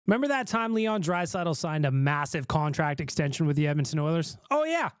Remember that time Leon Draisaitl signed a massive contract extension with the Edmonton Oilers? Oh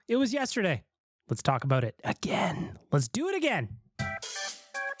yeah, it was yesterday. Let's talk about it again. Let's do it again.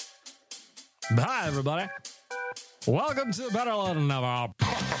 Hi, everybody. Welcome to Better Than Never.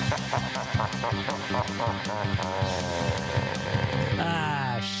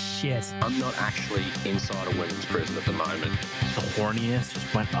 Shit. I'm not actually inside a women's prison at the moment. The horniness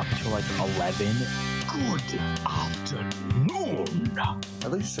just went up to like 11. Good afternoon.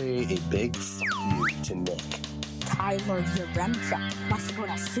 At least say a big f*** you to Nick. Tyler Yaremchuk must go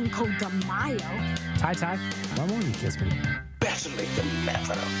to Cinco de Mayo. Ty, why won't you kiss me? Better late than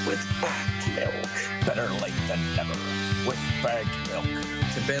never with bagged milk. Better late than never with bagged milk.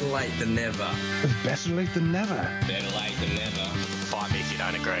 It's better late than never. Better late than never. Better late than never. Fight me if you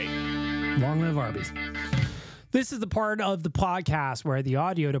don't agree. Long live Arby's. This is the part of the podcast where the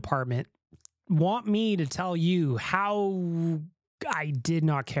audio department want me to tell you how I did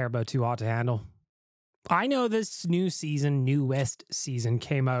not care about Too Hot to Handle. I know this new West season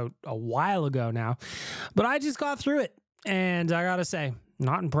came out a while ago now, but I just got through it. And I gotta say,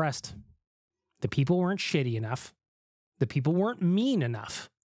 not impressed. The people weren't shitty enough. The people weren't mean enough.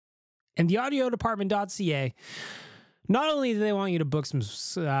 And the audiodepartment.ca, not only do they want you to book some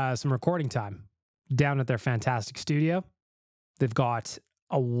recording time down at their fantastic studio, they've got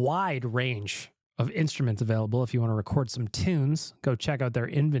a wide range of instruments available. If you want to record some tunes, go check out their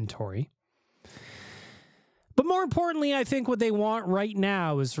inventory. But more importantly, I think what they want right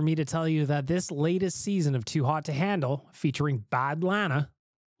now is for me to tell you that this latest season of Too Hot to Handle, featuring Bad Lana,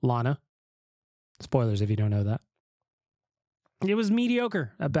 spoilers if you don't know that, it was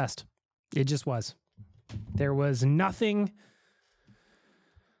mediocre at best. It just was. There was nothing.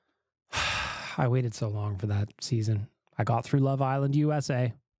 I waited so long for that season. I got through Love Island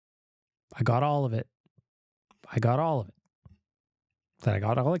USA. I got all of it. That I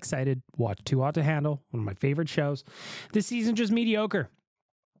got all excited, watched Too Hot to Handle, one of my favorite shows. This season just mediocre.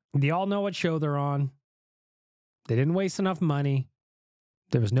 They all know what show they're on. They didn't waste enough money.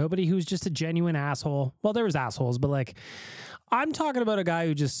 There was nobody who was just a genuine asshole. Well, there was assholes, but like, I'm talking about a guy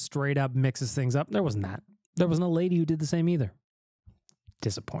who just straight up mixes things up. There wasn't that. There wasn't a lady who did the same either.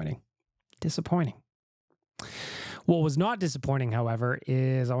 Disappointing. What was not disappointing, however,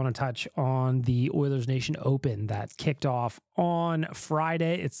 is I want to touch on the Oilersnation Open that kicked off on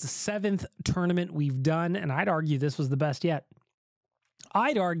Friday. It's the 7th tournament we've done, and I'd argue this was the best yet.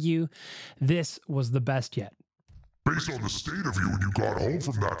 Based on the state of you when you got home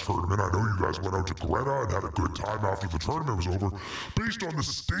from that tournament, I know you guys went out to Greta and had a good time after the tournament was over. Based on the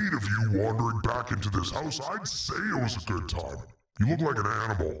state of you wandering back into this house, I'd say it was a good time. You look like an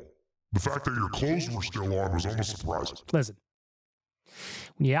animal. The fact that your clothes were still on was almost surprising. Listen,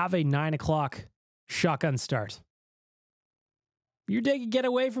 when you have a 9 o'clock shotgun start, your day could get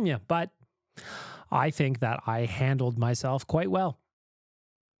away from you, but I think that I handled myself quite well.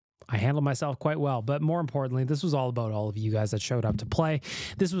 But more importantly, this was all about all of you guys that showed up to play.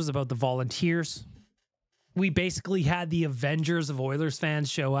 This was about the volunteers. We basically had the Avengers of Oilers fans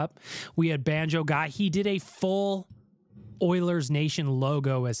show up. We had Banjo Guy. He did a full Oilersnation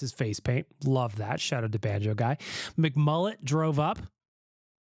logo as his face paint. Love that. Shout out to Banjo Guy. McMullet drove up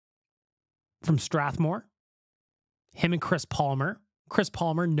from Strathmore. Him and Chris Palmer. Chris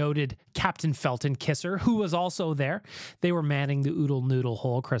Palmer, noted Captain Felton kisser, who was also there. They were manning the oodle noodle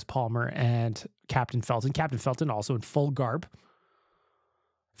hole, Chris Palmer and Captain Felton. Captain Felton also in full garb.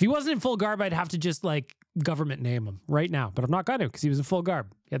 If he wasn't in full garb, I'd have to just like government name him right now. But I'm not going to because he was in full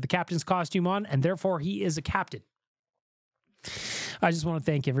garb. He had the captain's costume on and therefore he is a captain. I just want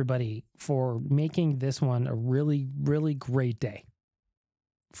to thank everybody for making this one a really, really great day.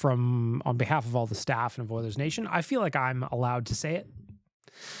 On behalf of all the staff and of Oilers Nation, I feel like I'm allowed to say it.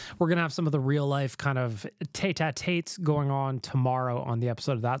 We're going to have some of the real life kind of tete-a-tetes going on tomorrow on the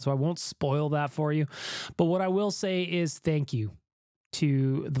episode of that, so I won't spoil that for you. But what I will say is thank you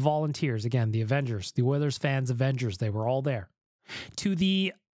to the volunteers. Again, the Avengers, the Oilers fans Avengers, they were all there. To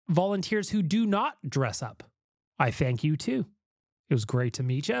the volunteers who do not dress up, I thank you too. It was great to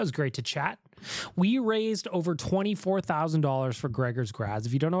meet you. It was great to chat. We raised over $24,000 for Gregor's Grads.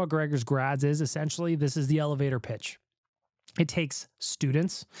 If you don't know what Gregor's Grads is, essentially, this is the elevator pitch. It takes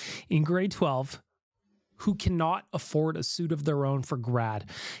students in grade 12 who cannot afford a suit of their own for grad,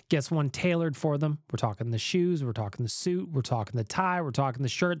 gets one tailored for them. We're talking the shoes, we're talking the suit, we're talking the tie, we're talking the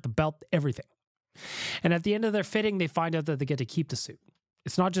shirt, the belt, everything. And at the end of their fitting, they find out that they get to keep the suit.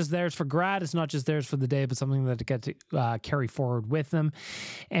 It's not just theirs for grad. It's not just theirs for the day, but something that they get to carry forward with them.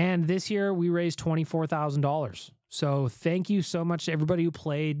 And this year we raised $24,000. So thank you so much to everybody who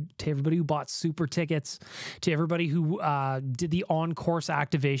played, to everybody who bought super tickets, to everybody who did the on-course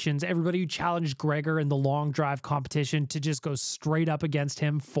activations, everybody who challenged Gregor in the long drive competition to just go straight up against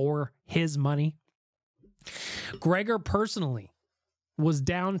him for his money. Gregor personally was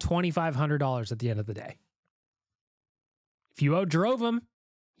down $2,500 at the end of the day. If you outdrove him,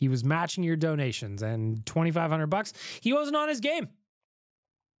 he was matching your donations, and $2,500, he wasn't on his game.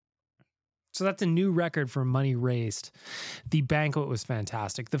 So that's a new record for money raised. The banquet was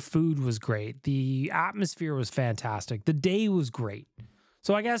fantastic. The food was great. The atmosphere was fantastic. The day was great.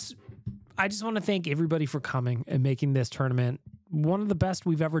 So I guess I just want to thank everybody for coming and making this tournament one of the best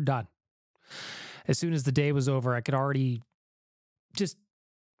we've ever done. As soon as the day was over, I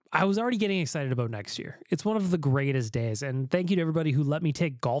was already getting excited about next year. It's one of the greatest days. And thank you to everybody who let me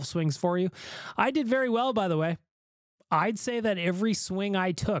take golf swings for you. I did very well, by the way. I'd say that every swing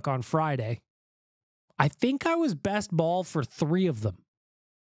I took on Friday, I think I was best ball for 3 of them.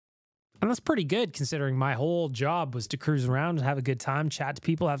 And that's pretty good considering my whole job was to cruise around and have a good time, chat to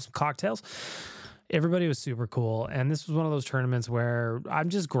people, have some cocktails. Everybody was super cool. And this was one of those tournaments where I'm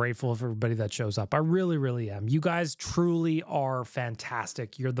just grateful for everybody that shows up. I really, really am. You guys truly are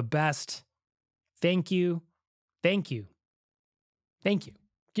fantastic. You're the best. Thank you. Thank you. Thank you.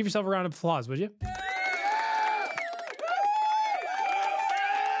 Give yourself a round of applause, would you?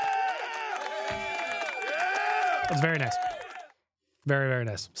 That's very nice. Very, very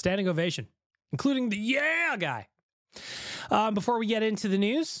nice. Standing ovation, including the yeah guy. Before we get into the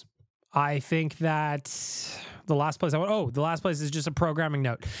news, I think that the last place is just a programming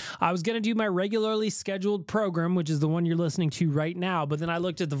note. I was going to do my regularly scheduled program, which is the one you're listening to right now, but then I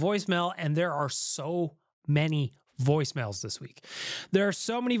looked at the voicemail and there are so many voicemails this week. There are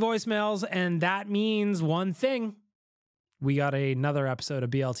so many voicemails, and that means one thing. We got another episode of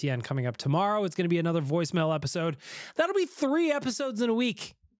BLTN coming up tomorrow. It's going to be another voicemail episode. That'll be 3 episodes in a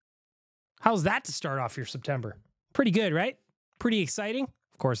week. How's that to start off your September? Pretty good, right? Pretty exciting?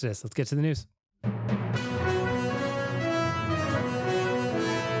 Of course it is. Let's get to the news.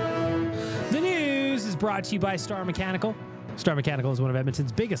 The news is brought to you by Star Mechanical. Star Mechanical is one of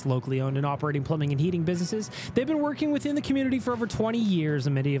Edmonton's biggest locally owned and operating plumbing and heating businesses. They've been working within the community for over 20 years,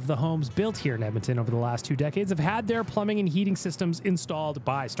 and many of the homes built here in Edmonton over the last 2 decades have had their plumbing and heating systems installed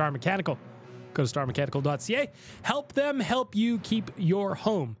by Star Mechanical. Go to starmechanical.ca. Help them help you keep your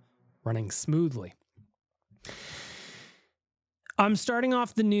home running smoothly. I'm starting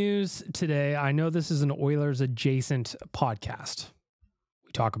off the news today. I know this is an Oilers adjacent podcast.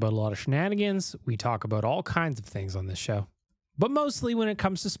 We talk about a lot of shenanigans. We talk about all kinds of things on this show. But mostly when it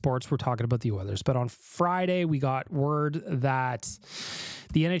comes to sports, we're talking about the Oilers. But on Friday, we got word that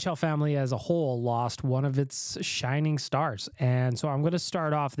the NHL family as a whole lost one of its shining stars. And so I'm going to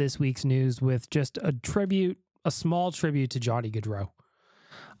start off this week's news with just a small tribute to Johnny Gaudreau.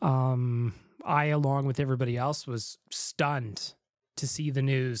 I, along with everybody else, was stunned to see the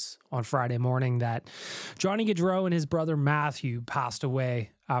news on Friday morning that Johnny Gaudreau and his brother Matthew passed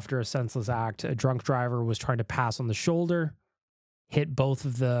away after a senseless act. A drunk driver was trying to pass on the shoulder, hit both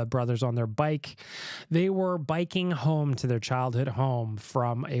of the brothers on their bike. They were biking home to their childhood home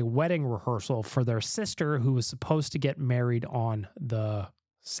from a wedding rehearsal for their sister, who was supposed to get married on the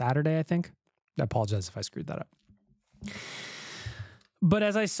Saturday, I think. I apologize if I screwed that up. But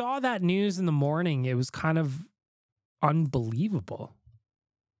as I saw that news in the morning, it was kind of unbelievable.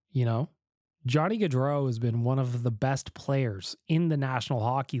 You know, Johnny Gaudreau has been one of the best players in the National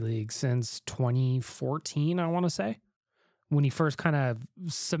Hockey League since 2014, I want to say, when he first kind of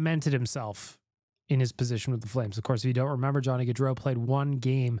cemented himself in his position with the Flames. Of course, if you don't remember, Johnny Gaudreau played 1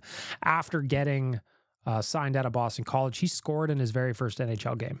 game after getting signed out of Boston College. He scored in his very first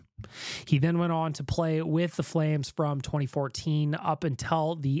NHL game. He then went on to play with the Flames from 2014 up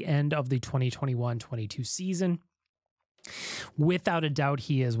until the end of the 2021-22 season. Without a doubt,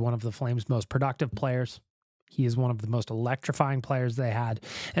 he is one of the Flames' most productive players. He is one of the most electrifying players they had.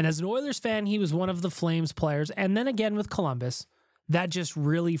 And as an Oilers fan, he was one of the Flames players, and then again with Columbus, that just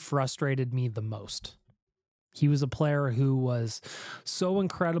really frustrated me the most. He was a player who was so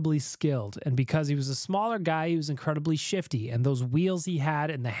incredibly skilled, and because he was a smaller guy, he was incredibly shifty, and those wheels he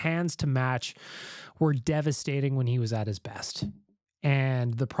had and the hands to match were devastating when he was at his best.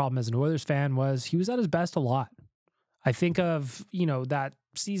 And the problem as an Oilers fan was he was at his best a lot. I think of, that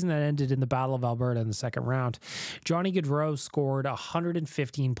season that ended in the Battle of Alberta in the second round. Johnny Gaudreau scored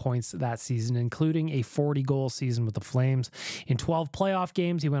 115 points that season, including a 40-goal season with the Flames. In 12 playoff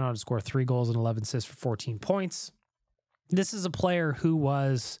games, he went on to score 3 goals and 11 assists for 14 points. This is a player who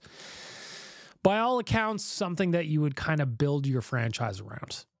was, by all accounts, something that you would kind of build your franchise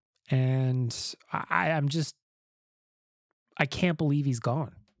around. And I can't believe he's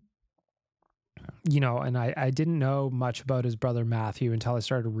gone. And I didn't know much about his brother Matthew until I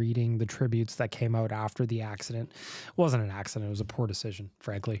started reading the tributes that came out after the accident. It wasn't an accident. It was a poor decision,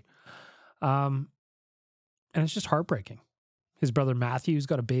 frankly. And it's just heartbreaking. His brother Matthew's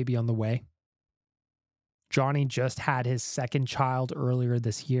got a baby on the way. Johnny just had his second child earlier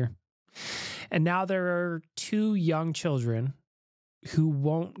this year. And now there are two young children who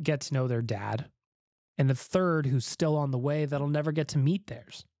won't get to know their dad, and a third who's still on the way that'll never get to meet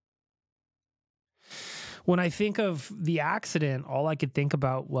theirs. When I think of the accident, all I could think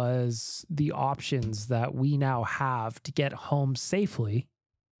about was the options that we now have to get home safely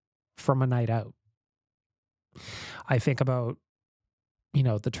from a night out. I think about,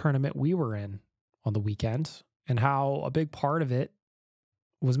 the tournament we were in on the weekend and how a big part of it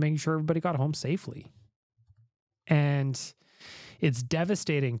was making sure everybody got home safely. And it's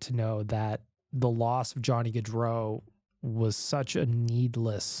devastating to know that the loss of Johnny Gaudreau was such a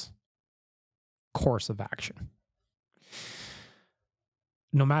needless course of action.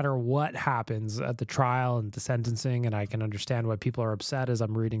 No matter what happens at the trial and the sentencing, and I can understand why people are upset as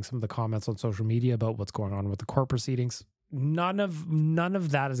I'm reading some of the comments on social media about what's going on with the court proceedings, none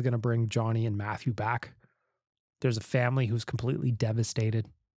of that is going to bring Johnny and Matthew back. There's a family who's completely devastated.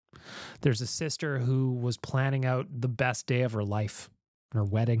 There's a sister who was planning out the best day of her life, her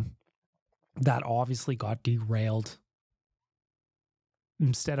wedding, that obviously got derailed.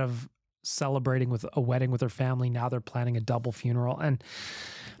 Instead of celebrating with a wedding with her family, now they're planning a double funeral. And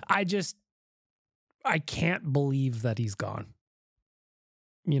I can't believe that he's gone.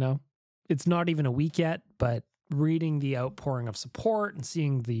 It's not even a week yet, but reading the outpouring of support and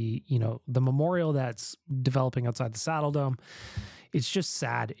seeing the memorial that's developing outside the Saddle Dome, it's just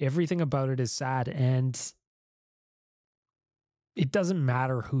sad. Everything about it is sad. And it doesn't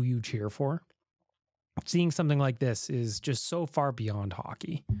matter who you cheer for. Seeing something like this is just so far beyond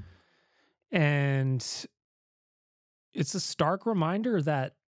hockey. And it's a stark reminder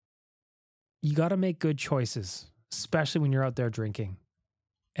that you got to make good choices, especially when you're out there drinking.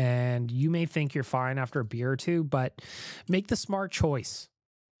 And you may think you're fine after a beer or two, but make the smart choice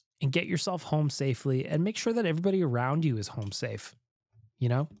and get yourself home safely and make sure that everybody around you is home safe.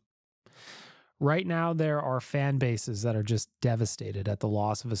 Right now, there are fan bases that are just devastated at the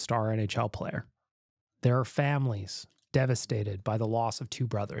loss of a star NHL player. There are families devastated by the loss of two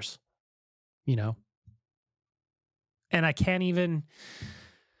brothers. And I can't even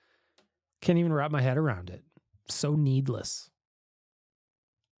wrap my head around it. So needless.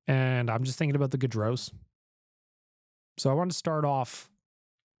 And I'm just thinking about the Gaudreaus. So I want to start off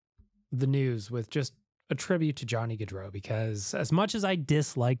the news with just a tribute to Johnny Gaudreau, because as much as I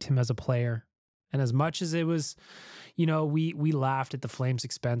disliked him as a player, and as much as it was, we laughed at the Flames'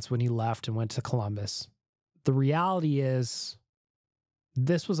 expense when he left and went to Columbus, the reality is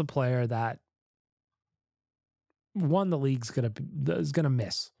this was a player that the league's is gonna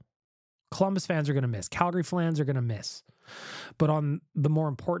miss. Columbus fans are gonna miss. Calgary fans are gonna miss. But on the more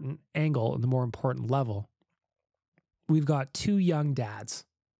important angle and the more important level, we've got two young dads,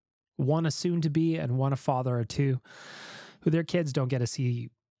 one a soon-to-be and one a father of two, who their kids don't get to see.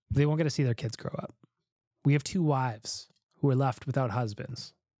 They won't get to see their kids grow up. We have two wives who are left without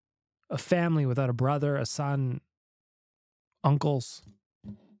husbands, a family without a brother, a son, uncles.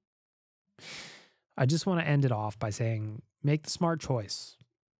 I just want to end it off by saying, make the smart choice.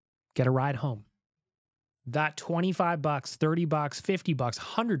 Get a ride home. That $25, $30, $50,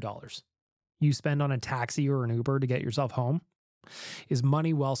 $100 you spend on a taxi or an Uber to get yourself home is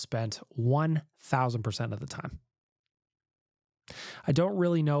money well spent 1,000% of the time. I don't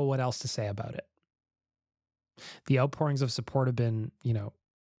really know what else to say about it. The outpourings of support have been,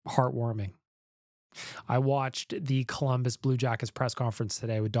 heartwarming. I watched the Columbus Blue Jackets press conference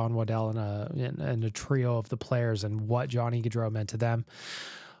today with Don Waddell and a trio of the players and what Johnny Gaudreau meant to them.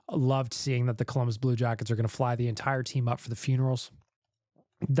 Loved seeing that the Columbus Blue Jackets are going to fly the entire team up for the funerals.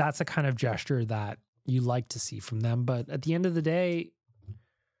 That's a kind of gesture that you like to see from them. But at the end of the day,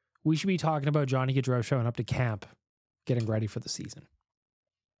 we should be talking about Johnny Gaudreau showing up to camp, getting ready for the season.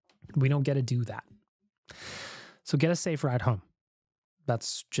 We don't get to do that. So get a safe ride home.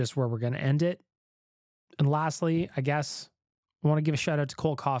 That's just where we're going to end it. And lastly, I guess I want to give a shout out to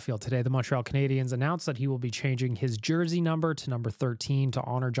Cole Caulfield. Today, the Montreal Canadiens announced that he will be changing his jersey number to number 13 to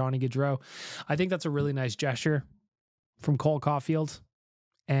honor Johnny Gaudreau. I think that's a really nice gesture from Cole Caulfield.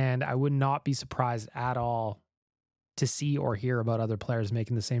 And I would not be surprised at all to see or hear about other players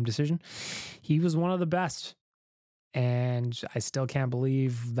making the same decision. He was one of the best And I still can't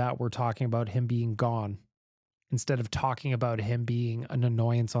believe that we're talking about him being gone instead of talking about him being an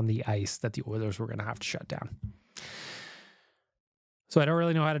annoyance on the ice that the Oilers were going to have to shut down. So I don't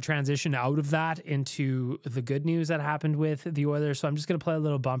really know how to transition out of that into the good news that happened with the Oilers. So I'm just going to play a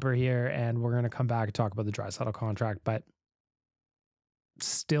little bumper here, and we're going to come back and talk about the Draisaitl contract. But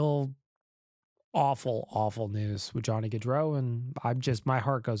still awful, awful news with Johnny Gaudreau. And my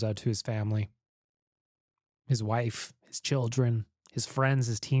heart goes out to his family, his wife, his children, his friends,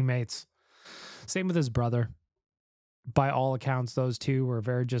 his teammates. Same with his brother. By all accounts, those two were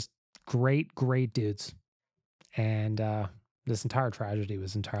very just great, great dudes. And this entire tragedy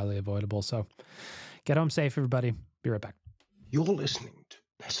was entirely avoidable. So get home safe, everybody. Be right back. You're listening to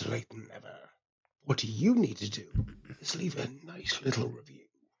Better Late Than Never. What you need to do is leave a nice little review.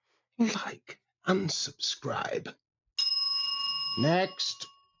 Like and subscribe. Next.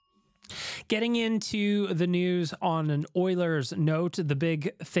 Getting into the news on an Oilers note, the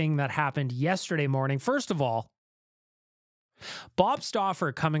big thing that happened yesterday morning. First of all, Bob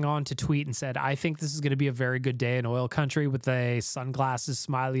Stauffer coming on to tweet and said, I think this is going to be a very good day in oil country, with a sunglasses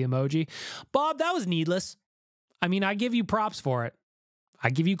smiley emoji. Bob, that was needless. I mean, I give you props for it.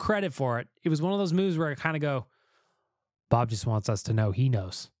 I give you credit for it. It was one of those moves where I kind of go, Bob just wants us to know he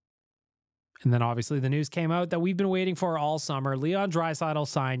knows. And then obviously the news came out that we've been waiting for all summer. Leon Draisaitl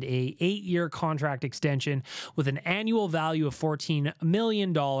signed a 8-year contract extension with an annual value of $14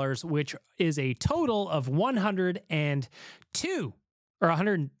 million, which is a total of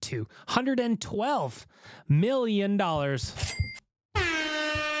 $112 million.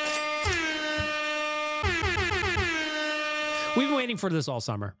 We've been waiting for this all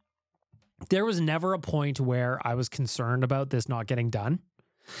summer. There was never a point where I was concerned about this not getting done.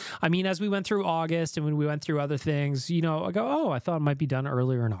 I mean, as we went through August and when we went through other things, I go, oh, I thought it might be done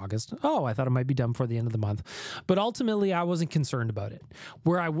earlier in August. Oh, I thought it might be done before the end of the month. But ultimately, I wasn't concerned about it.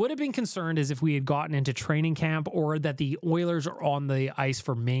 Where I would have been concerned is if we had gotten into training camp, or that the Oilers are on the ice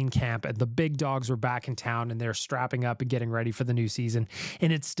for main camp and the big dogs were back in town and they're strapping up and getting ready for the new season,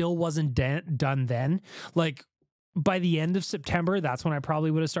 and it still wasn't done then. Like, by the end of September, that's when I probably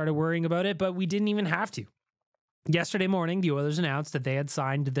would have started worrying about it, but we didn't even have to. Yesterday morning, the Oilers announced that they had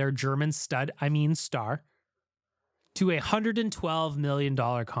signed their German star, to a $112 million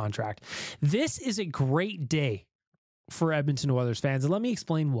contract. This is a great day for Edmonton Oilers fans, and let me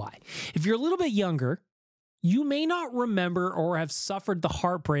explain why. If you're a little bit younger, you may not remember or have suffered the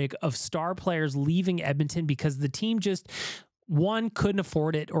heartbreak of star players leaving Edmonton because the team just, one, couldn't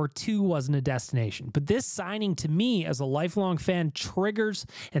afford it, or two, wasn't a destination. But this signing, to me, as a lifelong fan, triggers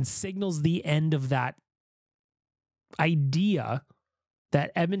and signals the end of that idea that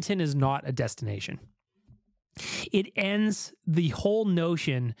Edmonton is not a destination. It ends the whole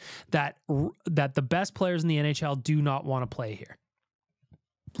notion that the best players in the NHL do not want to play here.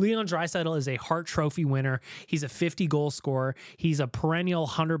 Leon Draisaitl is a Hart Trophy winner. He's a 50-goal scorer. He's a perennial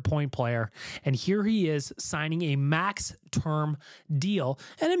 100-point player. And here he is signing a max-term deal.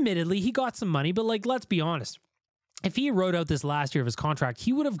 And admittedly, he got some money, but let's be honest. If he wrote out this last year of his contract,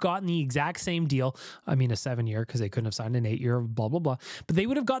 he would have gotten the exact same deal. I mean, a 7-year, because they couldn't have signed an 8-year, blah, blah, blah. But they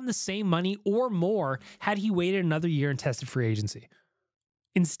would have gotten the same money or more had he waited another year and tested free agency.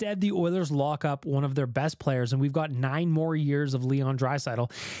 Instead, the Oilers lock up one of their best players, and we've got 9 more years of Leon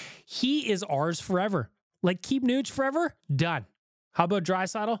Draisaitl. He is ours forever. Keep Nuge forever? Done. How about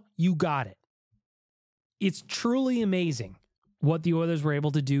Draisaitl? You got it. It's truly amazing what the Oilers were able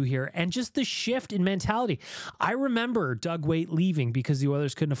to do here, and just the shift in mentality. I remember Doug Weight leaving because the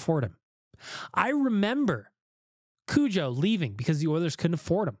Oilers couldn't afford him. I remember Cujo leaving because the Oilers couldn't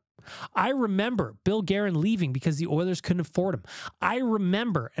afford him. I remember Bill Guerin leaving because the Oilers couldn't afford him. I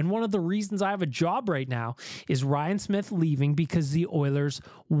remember, and one of the reasons I have a job right now is Ryan Smith leaving because the Oilers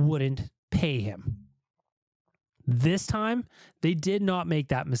wouldn't pay him. This time, they did not make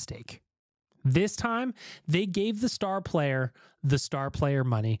that mistake. This time, they gave the star player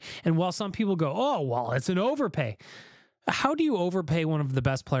money. And while some people go, oh, well, it's an overpay. How do you overpay one of the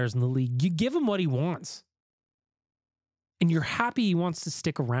best players in the league? You give him what he wants. And you're happy he wants to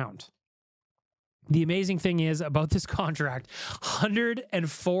stick around. The amazing thing is about this contract,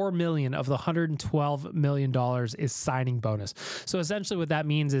 $104 million of the $112 million is signing bonus. So essentially what that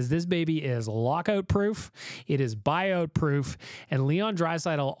means is this baby is lockout proof, it is buyout proof, and Leon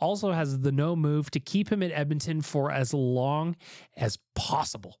Draisaitl also has the no move to keep him at Edmonton for as long as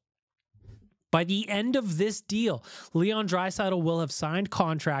possible. By the end of this deal, Leon Draisaitl will have signed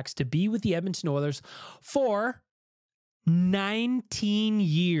contracts to be with the Edmonton Oilers for 19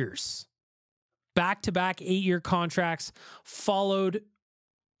 years. Back-to-back 8-year contracts followed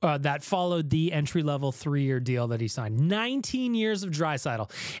that followed the entry-level 3-year deal that he signed. 19 years of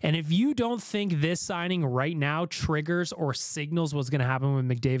Draisaitl. And if you don't think this signing right now triggers or signals what's going to happen with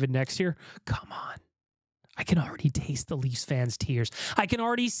McDavid next year, come on. I can already taste the Leafs fans' tears. I can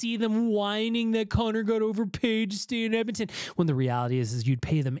already see them whining that Connor got overpaid to stay in Edmonton, when the reality is you'd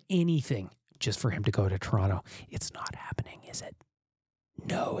pay them anything just for him to go to Toronto. It's not happening, is it?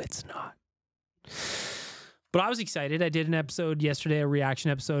 No, it's not. But I was excited. I did an episode yesterday, a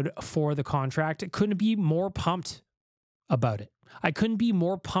reaction episode for the contract. I couldn't be more pumped about it. I couldn't be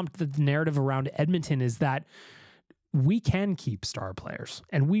more pumped that the narrative around Edmonton is that we can keep star players,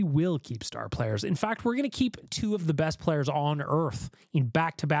 and we will keep star players. In fact, we're going to keep 2 of the best players on earth in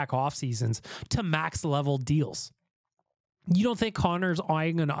back-to-back off seasons to max level deals. You don't think Connor's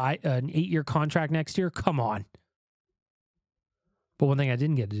eyeing an 8-year contract next year? Come on. But one thing I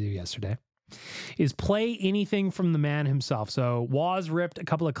didn't get to do yesterday is play anything from the man himself. So Waz ripped a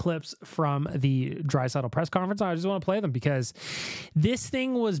couple of clips from the Draisaitl press conference. I just want to play them because this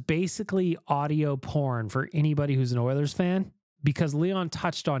thing was basically audio porn for anybody who's an Oilers fan, because Leon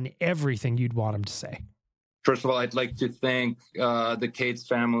touched on everything you'd want him to say. First of all, I'd like to thank the Cates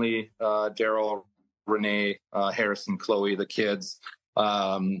family, Daryl, Renee, Harrison, Chloe, the kids,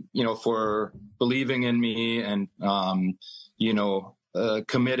 for believing in me and,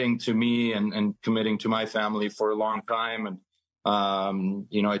 committing to me and committing to my family for a long time. And,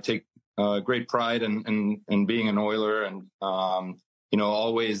 I take great pride in being an Oiler and,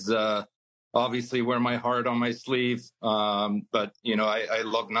 always obviously wear my heart on my sleeve. But, I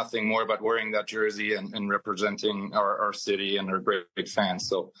love nothing more but wearing that jersey and representing our city and our great fans.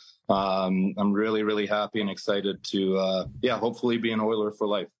 So I'm really, really happy and excited to, hopefully be an Oiler for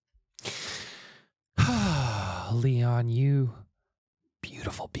life. Leon, you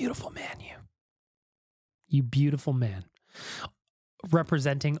beautiful, beautiful man, you beautiful man,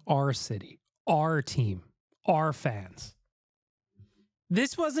 representing our city, our team, our fans.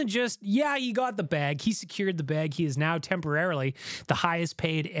 This wasn't just, he got the bag. He secured the bag. He is now temporarily the highest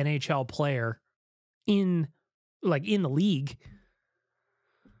paid NHL player in the league.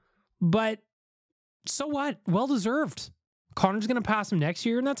 But so what? Well-deserved. Connor's going to pass him next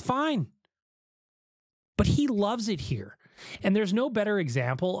year, and that's fine. But he loves it here. And there's no better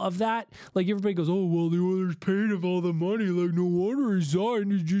example of that. Like, everybody goes, oh, well, the Oilers paid him all the money. Like, no wonder he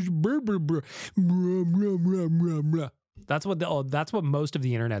signed. It's just blah, blah, blah, blah, blah, blah, blah, blah. That's what most of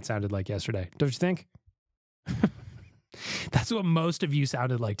the internet sounded like yesterday. Don't you think? That's what most of you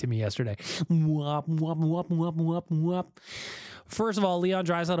sounded like to me yesterday. Wop, wop, wop, wop, wop, wop. First of all, Leon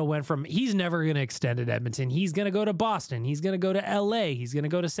Draisaitl went from, he's never going to extend at Edmonton. He's going to go to Boston. He's going to go to LA. He's going to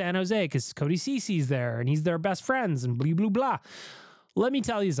go to San Jose because Cody Cece's there and he's their best friends and blah, blah, blah. Let me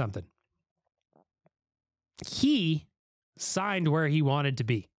tell you something. He signed where he wanted to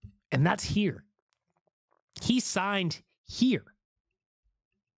be, and that's here. He signed here.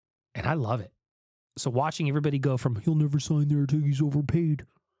 And I love it. So watching everybody go from, he'll never sign there until he's overpaid,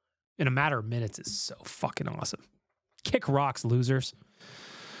 in a matter of minutes is so fucking awesome. Kick rocks, losers.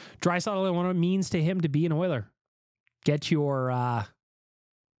 Draisaitl, what it means to him to be an Oiler. Get your,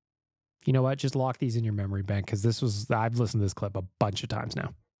 you know what? Just lock these in your memory bank, because I've listened to this clip a bunch of times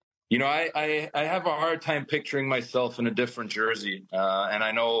now. I have a hard time picturing myself in a different jersey. And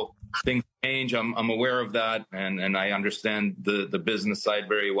I know things change. I'm aware of that. And I understand the business side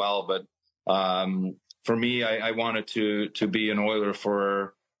very well. But for me, I wanted to be an Oiler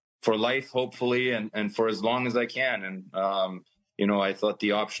for life, hopefully, and for as long as I can. And, I thought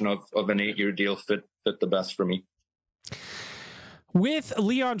the option of an 8-year deal fit the best for me. With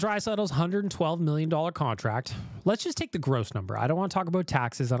Leon Draisaitl's $112 million contract, let's just take the gross number. I don't want to talk about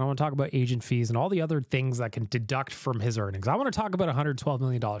taxes. I don't want to talk about agent fees and all the other things that can deduct from his earnings. I want to talk about $112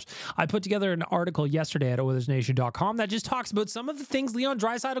 million. I put together an article yesterday at Oilersnation.com that just talks about some of the things Leon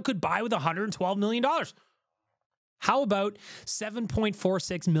Draisaitl could buy with $112 million. How about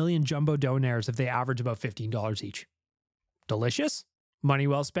 7.46 million jumbo donairs if they average about $15 each? Delicious? Money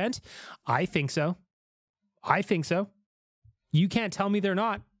well spent? I think so. You can't tell me they're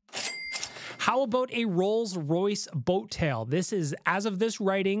not. How about a Rolls-Royce boat tail? This is, as of this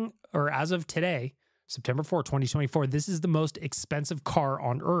writing, or as of today, September 4, 2024, this is the most expensive car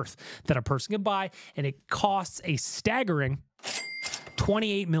on earth that a person can buy, and it costs a staggering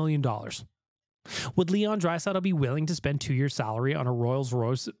 $28 million. Would Leon Draisaitl be willing to spend 2 years' salary on a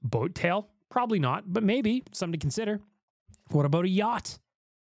Rolls-Royce boat tail? Probably not, but maybe something to consider. What about a yacht?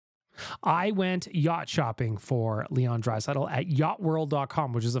 I went yacht shopping for Leon Draisaitl at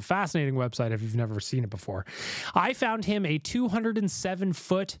yachtworld.com, which is a fascinating website if you've never seen it before. I found him a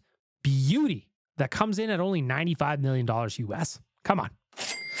 207-foot beauty that comes in at only $95 million US. Come on.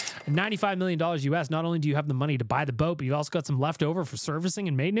 At $95 million US, not only do you have the money to buy the boat, but you also got some left over for servicing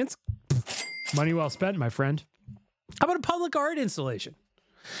and maintenance. Money well spent, my friend. How about a public art installation?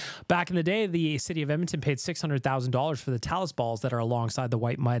 Back in the day, the city of Edmonton paid $600,000 for the talus balls that are alongside the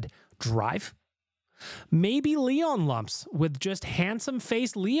White Mud Drive. Maybe Leon lumps with just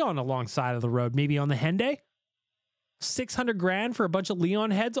handsome-faced Leon alongside of the road, maybe on the Henday. $600,000 for a bunch of Leon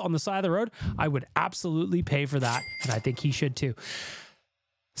heads on the side of the road. I would absolutely pay for that, and I think he should too.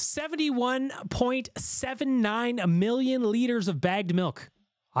 71.79 million liters of bagged milk.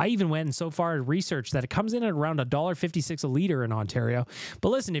 I even went so far as research that it comes in at around $1.56 a liter in Ontario. But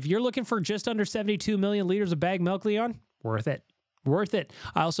listen, if you're looking for just under 72 million liters of bagged milk, Leon, worth it. Worth it.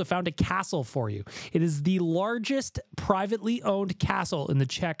 I also found a castle for you. It is the largest privately owned castle in the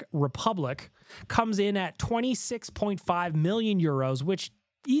Czech Republic. Comes in at 26.5 million euros, which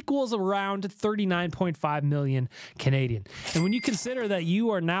equals around 39.5 million Canadian. And when you consider that you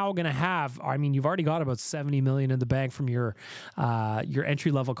are now going to have, I mean, you've already got about 70 million in the bank from your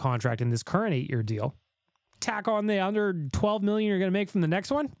entry-level contract in this current 8-year deal. Tack on the under 12 million you're going to make from the next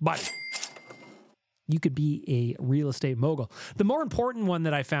one, buddy. You could be a real estate mogul. The more important one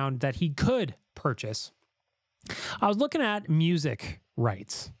that I found that he could purchase, I was looking at music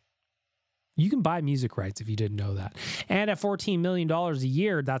rights. You can buy music rights if you didn't know that. And at $14 million a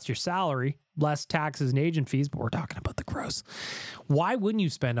year, that's your salary, less taxes and agent fees, but we're talking about the gross. Why wouldn't you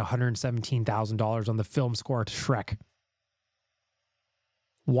spend $117,000 on the film score to Shrek?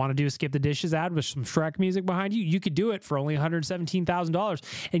 Want to do a Skip the Dishes ad with some Shrek music behind you? You could do it for only $117,000.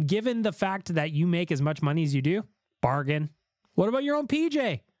 And given the fact that you make as much money as you do, bargain. What about your own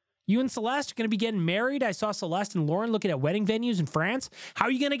PJ? You and Celeste are going to be getting married. I saw Celeste and Lauren looking at wedding venues in France. How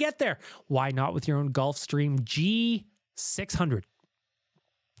are you going to get there? Why not with your own Gulfstream G600?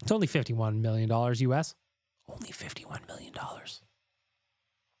 It's only $51 million US. Only $51 million.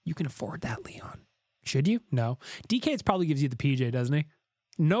 You can afford that, Leon. Should you? No. DK probably gives you the PJ, doesn't he?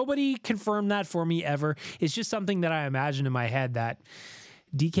 Nobody confirmed that for me ever. It's just something that I imagine in my head that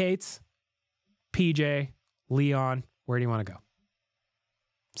DK's, PJ, Leon, where do you want to go?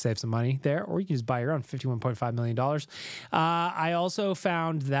 Save some money there, or you can just buy your own $51.5 million. I also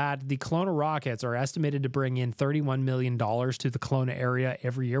found that the Kelowna Rockets are estimated to bring in $31 million to the Kelowna area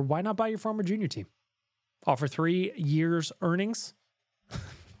every year. Why not buy your former junior team? Offer 3 years earnings.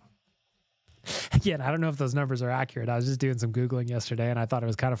 Again, I don't know if those numbers are accurate. I was just doing some Googling yesterday and I thought it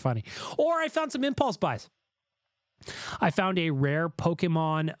was kind of funny. Or I found some impulse buys. I found a rare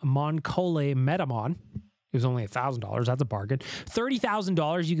Pokemon Moncole Metamon. It was only $1,000. That's a bargain.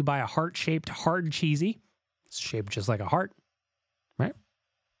 $30,000, you could buy a heart-shaped hard cheesy. It's shaped just like a heart, right?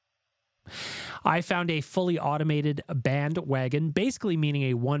 I found a fully automated bandwagon, basically meaning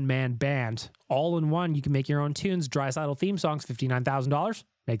a one-man band. All in one, you can make your own tunes. Draisaitl theme songs, $59,000.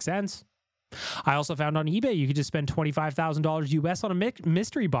 Makes sense. I also found on eBay, you could just spend $25,000 US on a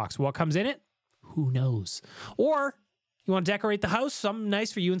mystery box. What comes in it? Who knows? Or you want to decorate the house? Something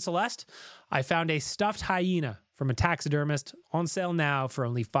nice for you and Celeste? I found a stuffed hyena from a taxidermist on sale now for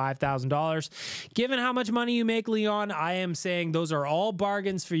only $5,000. Given how much money you make, Leon, I am saying those are all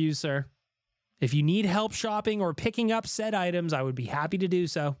bargains for you, sir. If you need help shopping or picking up said items, I would be happy to do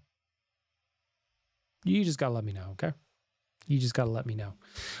so. You just got to let me know, okay? You just got to let me know.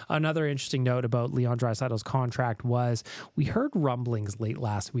 Another interesting note about Leon Draisaitl's contract was we heard rumblings late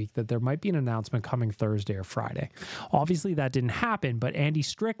last week that there might be an announcement coming Thursday or Friday. Obviously, that didn't happen, but Andy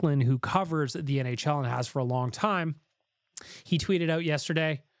Strickland, who covers the NHL and has for a long time, he tweeted out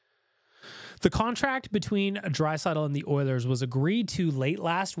yesterday, the contract between Draisaitl and the Oilers was agreed to late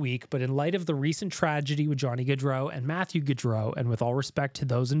last week, but in light of the recent tragedy with Johnny Gaudreau and Matthew Gaudreau, and with all respect to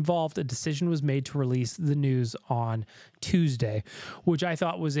those involved, a decision was made to release the news on Tuesday, which I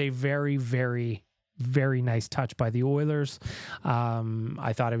thought was a very, very, very nice touch by the Oilers.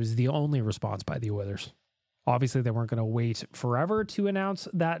 I thought it was the only response by the Oilers. Obviously, they weren't going to wait forever to announce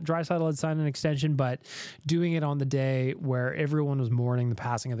that Draisaitl had signed an extension, but doing it on the day where everyone was mourning the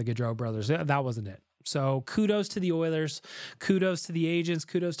passing of the Gaudreau brothers, that wasn't it. So kudos to the Oilers, kudos to the agents,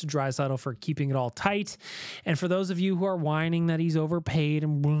 kudos to Draisaitl for keeping it all tight. And for those of you who are whining that he's overpaid,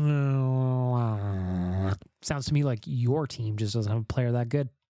 and sounds to me like your team just doesn't have a player that good.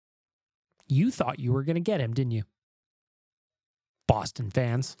 You thought you were going to get him, didn't you? Boston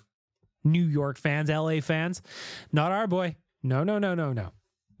fans. New York fans, LA fans, not our boy. No.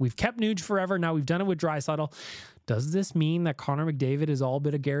 We've kept Nuge forever. Now we've done it with Draisaitl. Does this mean that Connor McDavid is all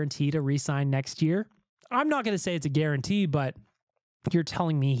but a guarantee to re-sign next year? I'm not going to say it's a guarantee, but you're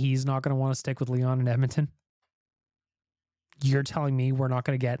telling me he's not going to want to stick with Leon in Edmonton? You're telling me we're not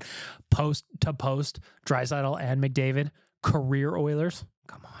going to get post to post Draisaitl and McDavid career Oilers?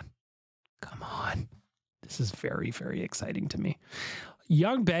 Come on. Come on. This is very, very exciting to me.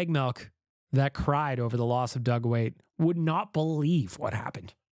 Young Bag Milk that cried over the loss of Doug Waite would not believe what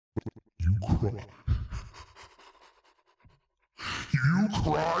happened. You cried. You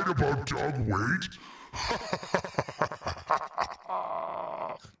cried about Doug Waite?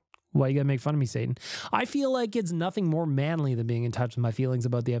 Why you gotta make fun of me, Satan? I feel like it's nothing more manly than being in touch with my feelings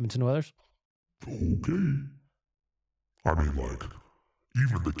about the Edmonton Oilers. Okay. I mean, like,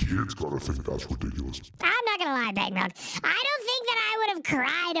 even the kids gotta think that's ridiculous. I'm not gonna lie, Bag Milk. I don't think that I would have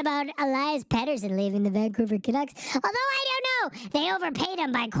cried about Elias Pettersson leaving the Vancouver Canucks. Although I don't know, they overpaid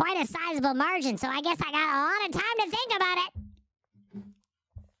him by quite a sizable margin, so I guess I got a lot of time to think about it.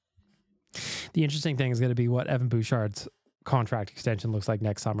 The interesting thing is going to be what Evan Bouchard's contract extension looks like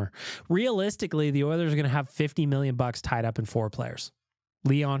next summer. Realistically, the Oilers are going to have $50 million tied up in 4 players.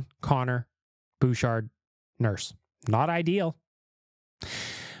 Leon, Connor, Bouchard, Nurse. Not ideal.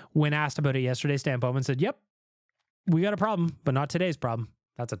 When asked about it yesterday, Stan Bowman said, yep, we got a problem, but not today's problem.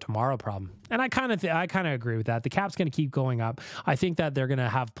 That's a tomorrow problem. And I kind of agree with that. The cap's going to keep going up. I think that they're going to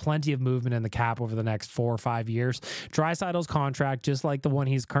have plenty of movement in the cap over the next 4 or 5 years. Draisaitl's contract, just like the one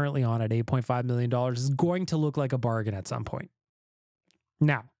he's currently on at $8.5 million, is going to look like a bargain at some point.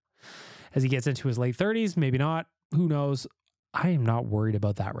 Now, as he gets into his late 30s, maybe not. Who knows? I am not worried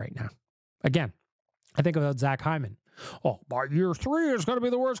about that right now. Again, I think about Zach Hyman. Oh, by year 3 is going to be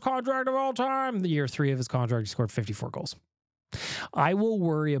the worst contract of all time. The year 3 of his contract, he scored 54 goals. I will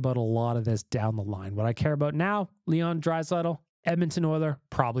worry about a lot of this down the line. What I care about now, Leon Draisaitl, Edmonton Oiler,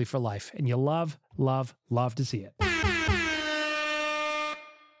 probably for life. And you love, love, love to see it.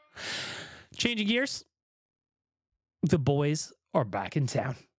 Changing gears. The boys are back in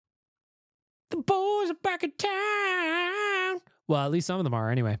town. The boys are back in town. Well, at least some of them are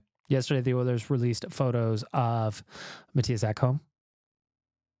anyway. Yesterday, the Oilers released photos of Matthias Ekholm.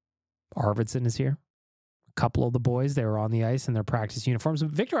 Arvidsson is here. A couple of the boys, they were on the ice in their practice uniforms.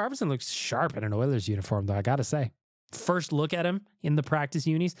 Victor Arvidsson looks sharp in an Oilers uniform, though, I got to say. First look at him in the practice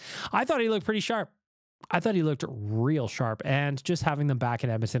unis, I thought he looked pretty sharp. I thought he looked real sharp. And just having them back in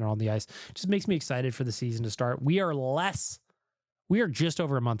Edmonton on the ice just makes me excited for the season to start. We are just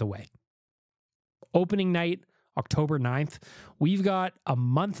over a month away. Opening night, October 9th. We've got a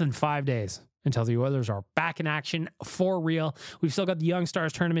month and 5 days until the Oilers are back in action for real. We've still got the Young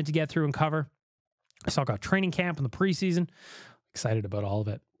Stars tournament to get through and cover. I still got training camp in the preseason. Excited about all of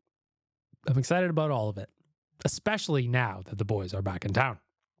it. I'm excited about all of it, especially now that the boys are back in town.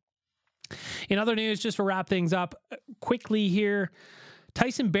 In other news, just to wrap things up quickly here,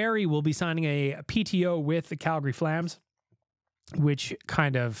 Tyson Barrie will be signing a PTO with the Calgary Flames, which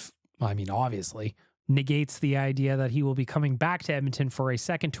kind of, obviously, negates the idea that he will be coming back to Edmonton for a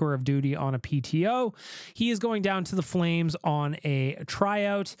second tour of duty on a PTO. He is going down to the Flames on a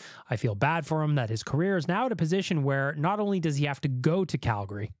tryout. I feel bad for him that his career is now at a position where not only does he have to go to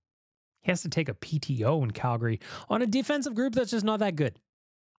Calgary, he has to take a PTO in Calgary on a defensive group that's just not that good.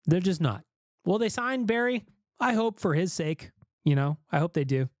 They're just not. Will they sign Barrie? I hope for his sake. I hope they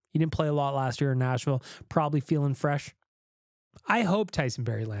do. He didn't play a lot last year in Nashville. Probably feeling fresh. I hope Tyson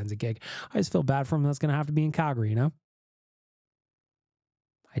Barrie lands a gig. I just feel bad for him that's going to have to be in Calgary, I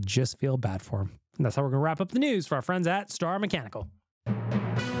just feel bad for him. And that's how we're going to wrap up the news for our friends at Star Mechanical.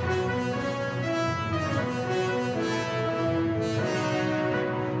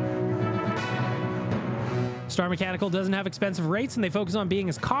 Star Mechanical doesn't have expensive rates, and they focus on being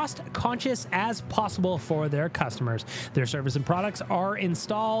as cost-conscious as possible for their customers. Their service and products are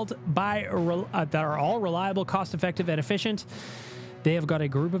installed by that are all reliable, cost-effective, and efficient. They have got a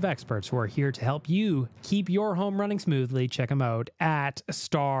group of experts who are here to help you keep your home running smoothly. Check them out at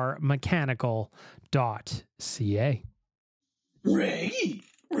starmechanical.ca. Ready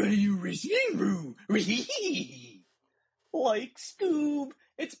you receiving, like Scoob,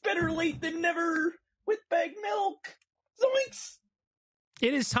 it's better late than never. With Bag Milk. Zoinks!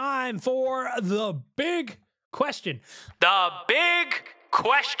 It is time for the big question. The big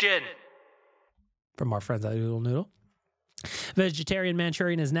question. From our friends at Oodle Noodle. Vegetarian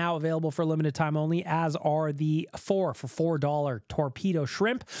Manchurian is now available for a limited time only, as are the 4 for $4 torpedo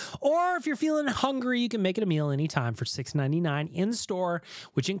shrimp. Or if you're feeling hungry, you can make it a meal anytime for $6.99 in store,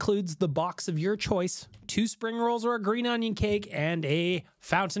 which includes the box of your choice, 2 spring rolls or a green onion cake, and a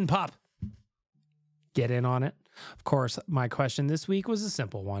fountain pop. Get in on it. Of course, my question this week was a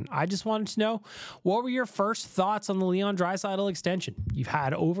simple one. I just wanted to know, what were your first thoughts on the Leon Draisaitl extension? You've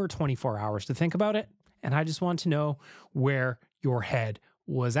had over 24 hours to think about it, and I just want to know where your head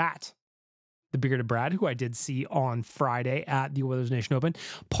was at. The Bearded Brad, who I did see on Friday at the Oilersnation Open,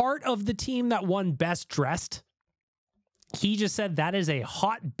 part of the team that won Best Dressed He just said that is a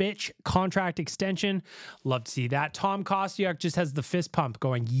hot bitch contract extension. Love to see that. Tom Kostyuk just has the fist pump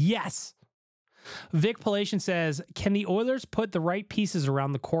going, yes. Vic Palatian says, can the Oilers put the right pieces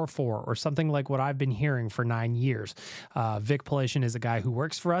around the core four or something like what I've been hearing for 9 years? Vic Palatian is a guy who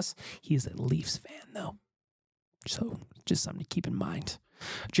works for us. He's a Leafs fan, though. So just something to keep in mind.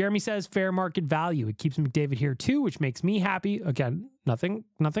 Jeremy says, fair market value. It keeps McDavid here, too, which makes me happy. Again, nothing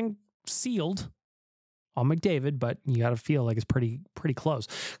sealed on McDavid, but you got to feel like it's pretty close.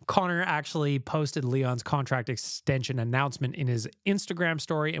 Connor actually posted Leon's contract extension announcement in his Instagram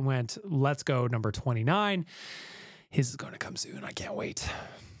story and went, let's go number 29. His is going to come soon. I can't wait.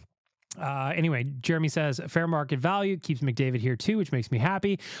 Anyway, Jeremy says, fair market value keeps McDavid here too, which makes me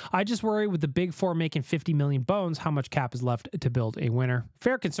happy. I just worry with the big four making 50 million bones, how much cap is left to build a winner.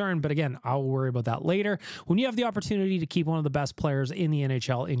 Fair concern, but again, I'll worry about that later. When you have the opportunity to keep one of the best players in the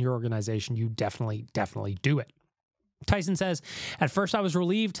NHL in your organization, you definitely do it. Tyson says, at first I was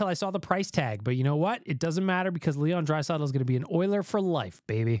relieved till I saw the price tag, but you know what? It doesn't matter because Leon Draisaitl is going to be an Oiler for life,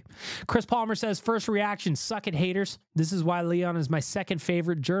 baby. Chris Palmer says, first reaction, suck it, haters. This is why Leon is my second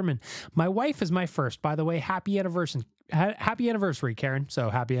favorite German. My wife is my first. By the way, happy anniversary. Happy anniversary, Karen.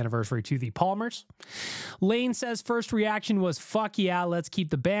 So happy anniversary to the Palmers. Lane says, first reaction was, fuck yeah, let's keep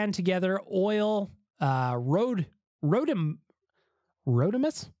the band together. Rodimus.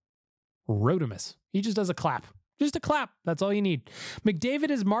 He just does a clap. Just a clap. That's all you need. McDavid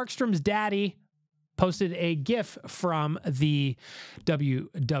is Markstrom's daddy. Posted a GIF from the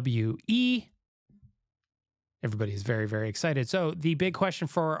WWE. Everybody is very, very excited. So the big question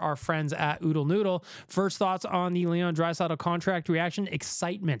for our friends at Oodle Noodle, first thoughts on the Leon Draisaitl contract reaction,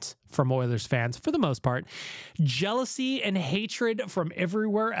 excitement from Oilers fans for the most part, jealousy and hatred from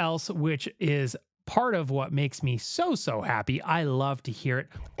everywhere else, which is part of what makes me so happy. I love to hear it.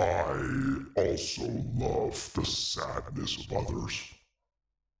 I also love the sadness of others.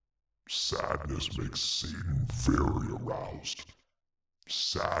 Sadness makes Satan very aroused.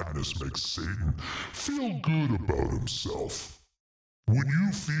 Sadness makes Satan feel good about himself. When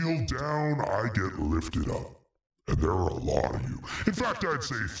you feel down, I get lifted up. And there are a lot of you. In fact, I'd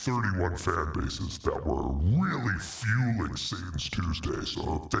say 31 fan bases that were really fueling Satan's Tuesday,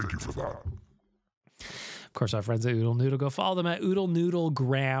 so thank you for that. Of course, our friends at Oodle Noodle, go follow them at Oodle Noodle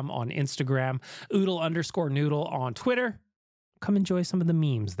Graham on Instagram, Oodle_Noodle on Twitter. Come enjoy some of the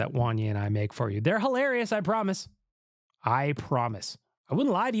memes that Wanya and I make for you. They're hilarious, I promise. I promise. I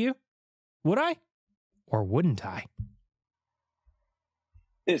wouldn't lie to you. Would I? Or wouldn't I?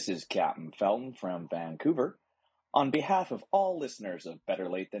 This is Captain Felton from Vancouver. On behalf of all listeners of Better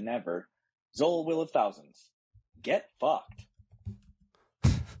Late Than Never, Zol Will of Thousands, get fucked.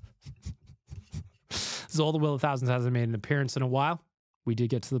 Zol the Will of Thousands hasn't made an appearance in a while. We did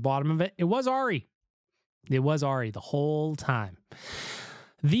get to the bottom of it. It was Ari. It was Ari the whole time.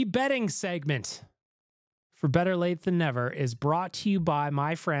 The betting segment for Better Late Than Never is brought to you by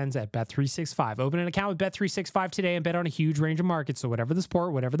my friends at Bet365. Open an account with Bet365 today and bet on a huge range of markets. So whatever the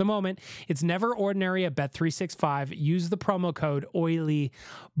sport, whatever the moment, it's never ordinary at Bet365. Use the promo code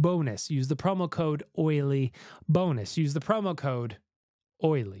OILYBONUS. Use the promo code OILYBONUS. Use the promo code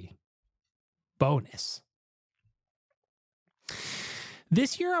OILYBONUS.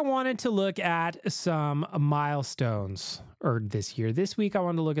 This year, I wanted to look at some milestones. This week, I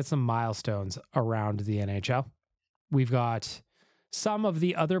wanted to look at some milestones around the NHL. We've got some of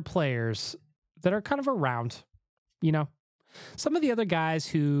the other players that are kind of around, some of the other guys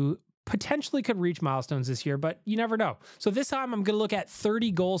who potentially could reach milestones this year, but you never know. So this time, I'm going to look at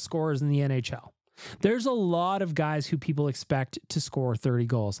 30 goal scorers in the NHL. There's a lot of guys who people expect to score 30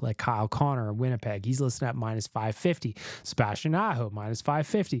 goals, like Kyle Connor of Winnipeg. He's listed at minus 550. Sebastian Aho, minus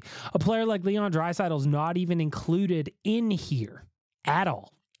 550. A player like Leon Draisaitl is not even included in here at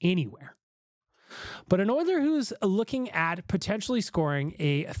all, anywhere. But an Oiler who's looking at potentially scoring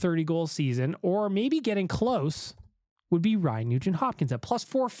a 30-goal season, or maybe getting close, would be Ryan Nugent-Hopkins at plus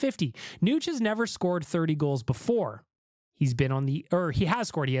 450. Nuge has never scored 30 goals before. He has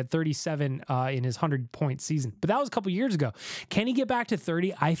scored. He had 37 in his 100-point season. But that was a couple years ago. Can he get back to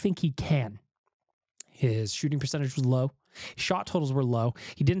 30? I think he can. His shooting percentage was low. Shot totals were low.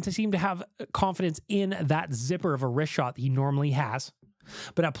 He didn't seem to have confidence in that zipper of a wrist shot that he normally has.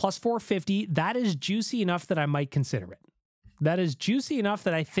 But at plus 450, that is juicy enough that I might consider it. That is juicy enough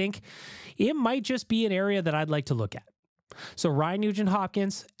that I think it might just be an area that I'd like to look at. So Ryan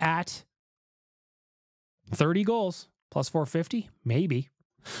Nugent-Hopkins at 30 goals. Plus 450? Maybe.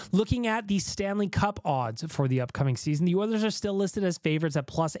 Looking at the Stanley Cup odds for the upcoming season, the Oilers are still listed as favorites at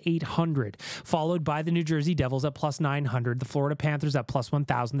plus 800, followed by the New Jersey Devils at plus 900, the Florida Panthers at plus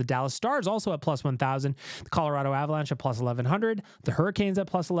 1,000, the Dallas Stars also at plus 1,000, the Colorado Avalanche at plus 1,100, the Hurricanes at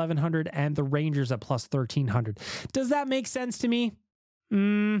plus 1,100, and the Rangers at plus 1,300. Does that make sense to me?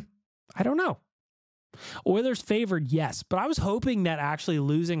 I don't know. Oilers favored, yes, but I was hoping that actually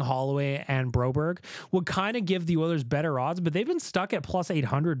losing Holloway and Broberg would kind of give the Oilers better odds, but they've been stuck at plus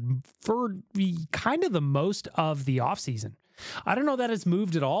 800 for kind of the most of the offseason. I don't know that it's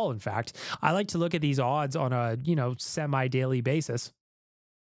moved at all, in fact. I like to look at these odds on a, semi-daily basis.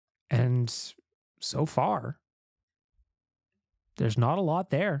 And so far, there's not a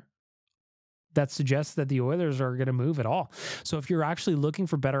lot there that suggests that the Oilers are going to move at all. So if you're actually looking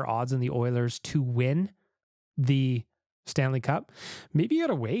for better odds in the Oilers to win the Stanley Cup, maybe you got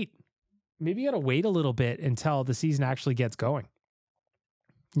to wait. Maybe you got to wait a little bit until the season actually gets going.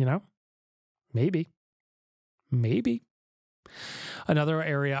 Maybe. Another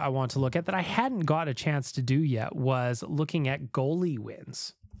area I want to look at that I hadn't got a chance to do yet was looking at goalie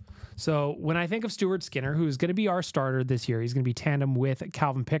wins. So when I think of Stuart Skinner, who is going to be our starter this year, he's going to be tandem with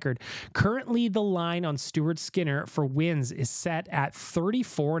Calvin Pickard. Currently, the line on Stuart Skinner for wins is set at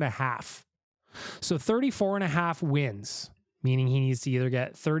 34.5. So 34.5 wins, meaning he needs to either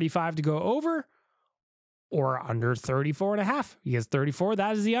get 35 to go over or under 34.5. He gets 34,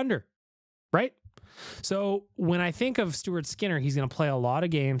 that is the under, right? So when I think of Stuart Skinner, he's going to play a lot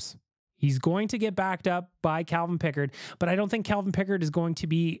of games. He's going to get backed up by Calvin Pickard, but I don't think Calvin Pickard is going to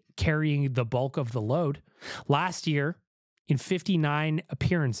be carrying the bulk of the load. Last year, in 59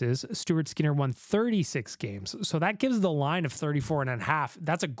 appearances, Stuart Skinner won 36 games. So that gives the line of 34.5.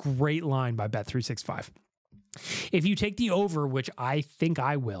 That's a great line by Bet365. If you take the over, which I think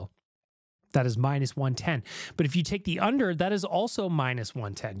I will, that is minus 110. But if you take the under, that is also minus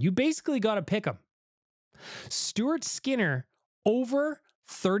 110. You basically got to pick them. Stuart Skinner over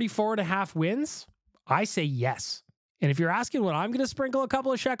 34.5 wins, I say yes. And if you're asking what I'm going to sprinkle a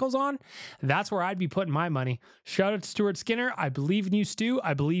couple of shekels on, that's where I'd be putting my money. Shout out to Stuart Skinner. I believe in you, Stu.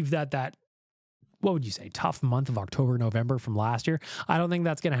 I believe that what would you say, tough month of October, November from last year. I don't think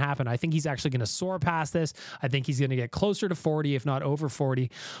that's going to happen. I think he's actually going to soar past this. I think he's going to get closer to 40, if not over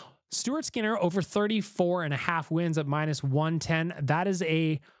 40. Stuart Skinner over 34.5 wins at minus 110. That is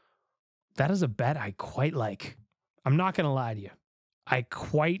a bet I quite like. I'm not going to lie to you. I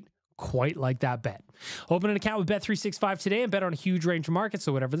quite like that bet. Open an account with Bet365 today and bet on a huge range of markets.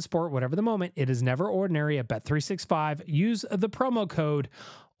 So whatever the sport, whatever the moment, it is never ordinary at Bet365. Use the promo code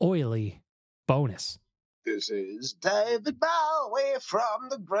OILYBONUS. This is David Bowie from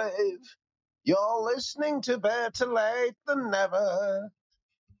the grave. You're listening to Better Late Than Never.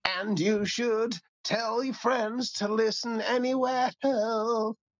 And you should tell your friends to listen anywhere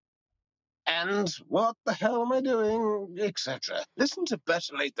else. And what the hell am I doing, etc. Listen to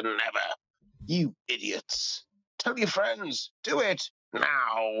Better Late Than Never, you idiots. Tell your friends. Do it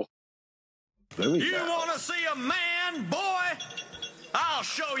now. You want to see a man, boy? I'll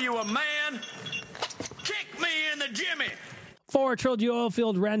show you a man. Kick me in the jimmy. For Trilogy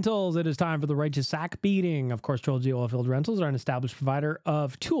Oilfield Rentals, it is time for the righteous sack beating. Of course, Trilogy Oilfield Rentals are an established provider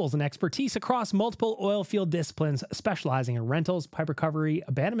of tools and expertise across multiple oil field disciplines, specializing in rentals, pipe recovery,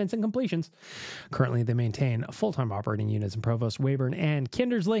 abandonments, and completions. Currently, they maintain full-time operating units in Provost, Weyburn, and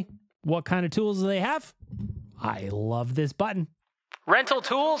Kindersley. What kind of tools do they have? I love this button. Rental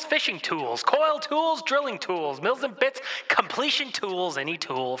tools, fishing tools, coil tools, drilling tools, mills and bits, completion tools, any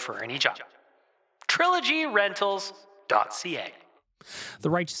tool for any job. TrilogyRentals.ca. The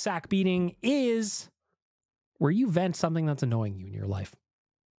righteous sack beating is where you vent something that's annoying you in your life.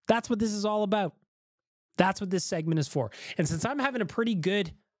 That's what this is all about. That's what this segment is for. And since I'm having a pretty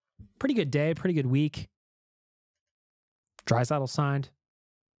good day, pretty good week, Draisaitl signed.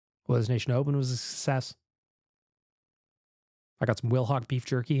 Oilersnation Open was a success. I got some Wilhock beef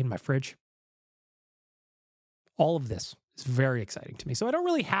jerky in my fridge. All of this is very exciting to me. So I don't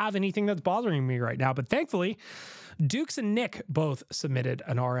really have anything that's bothering me right now, but thankfully, Dukes and Nick both submitted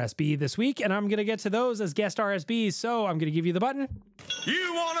an RSB this week, and I'm going to get to those as guest RSBs, so I'm going to give you the button.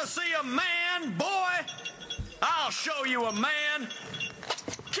 You want to see a man, boy? I'll show you a man.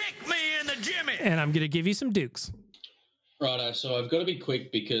 Kick me in the jimmy. And I'm going to give you some Dukes. Righto, so I've got to be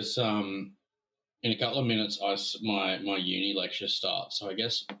quick because in a couple of minutes my uni lecture starts. So I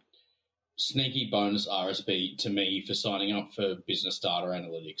guess sneaky bonus RSB to me for signing up for business data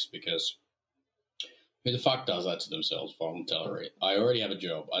analytics, because who the fuck does that to themselves voluntarily? I already have a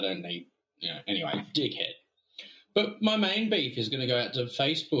job. I don't need, anyway, dickhead. But my main beef is going to go out to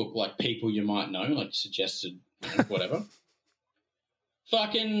Facebook, like people you might know, like suggested, whatever.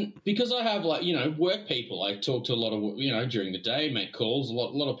 fucking, because I have, like, you know, work people. I talk to a lot of, you know, during the day, make calls. A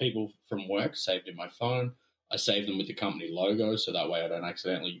lot of people from work saved in my phone. I save them with the company logo, so that way I don't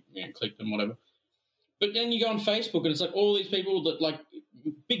accidentally, you know, click them, whatever. But then you go on Facebook and it's like all these people that, like,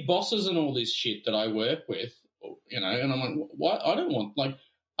 big bosses and all this shit that I work with, you know, and I'm like, what? I don't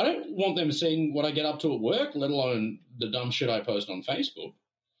want them seeing what I get up to at work, let alone the dumb shit I post on Facebook.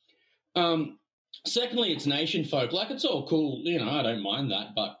 Secondly, it's nation folk. Like, it's all cool, you know, I don't mind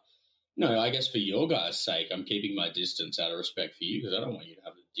that, but no, I guess for your guys' sake, I'm keeping my distance out of respect for you because I don't want you to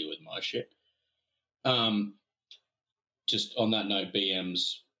have to deal with my shit. Just on that note,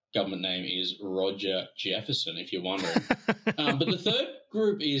 BM's government name is Roger Jefferson, if you're wondering. But the third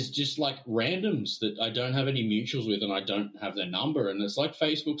group is just like randoms that I don't have any mutuals with and I don't have their number. And it's like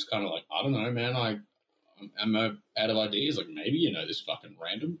Facebook's kind of like, I don't know, man, I'm out of ideas. Like, maybe you know this fucking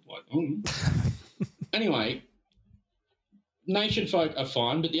random. Like, Anyway, nation folk are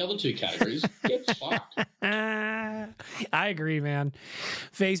fine, but the other two categories get fucked. I agree, man.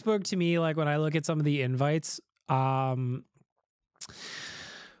 Facebook, to me, like when I look at some of the invites, don't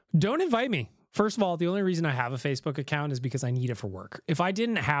invite me. First of all, the only reason I have a Facebook account is because I need it for work. If I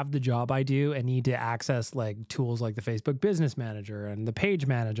didn't have the job I do and need to access like tools like the Facebook Business Manager and the Page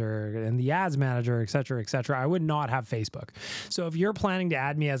Manager and the Ads Manager, et cetera, I would not have Facebook. So if you're planning to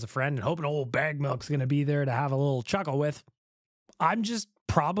add me as a friend and hoping old Bag Milk's going to be there to have a little chuckle with, I'm just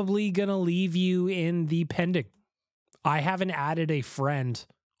probably going to leave you in the pending. I haven't added a friend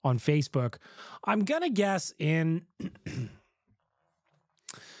on Facebook. I'm going to guess in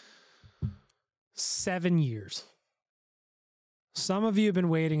 7 years. Some of you have been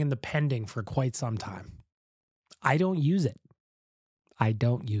waiting in the pending for quite some time. I don't use it.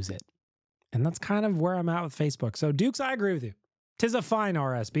 And that's kind of where I'm at with Facebook. So Dukes, I agree with you. 'Tis a fine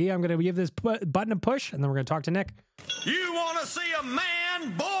RSB. I'm going to give this button a push and then we're going to talk to Nick. You want to see a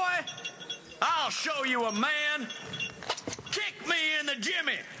man, boy? I'll show you a man. Kick me in the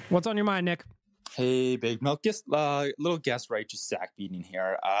jimmy. What's on your mind, Nick? Hey, Big Milk. Just little guest righteous sack beating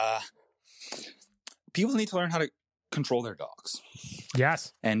here. People need to learn how to control their dogs.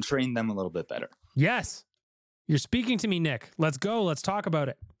 Yes. And train them a little bit better. Yes. You're speaking to me, Nick. Let's go. Let's talk about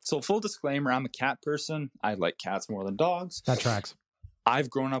it. So full disclaimer, I'm a cat person. I like cats more than dogs. That tracks. I've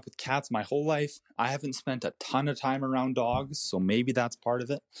grown up with cats my whole life. I haven't spent a ton of time around dogs, so maybe that's part of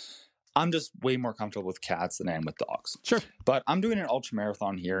it. I'm just way more comfortable with cats than I am with dogs. Sure. But I'm doing an ultra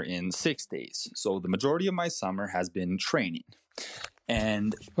marathon here in 6 days. So the majority of my summer has been training.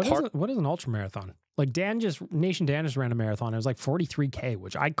 And what is an ultra marathon? Like Nation Dan just ran a marathon. It was like 43K,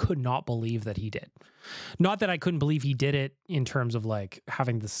 which I could not believe that he did. Not that I couldn't believe he did it in terms of like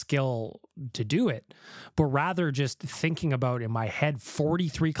having the skill to do it, but rather just thinking about in my head,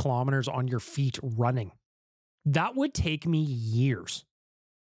 43 kilometers on your feet running. That would take me years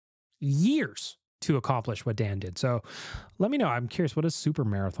to accomplish what Dan did. So let me know. I'm curious what a super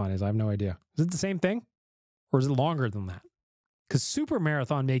marathon is. I have no idea. Is it the same thing or is it longer than that? Because super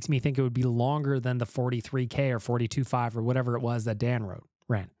marathon makes me think it would be longer than the 43K or 42.5 or whatever it was that Dan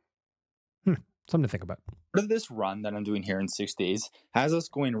ran. Something to think about. Part of this run that I'm doing here in 6 days has us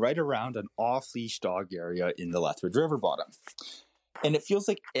going right around an off-leash dog area in the Lethbridge River bottom. And it feels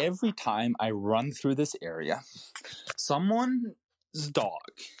like every time I run through this area, someone's dog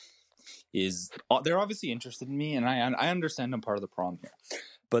they're obviously interested in me, and I understand I'm part of the problem here.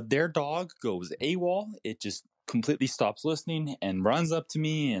 But their dog goes AWOL. It just completely stops listening and runs up to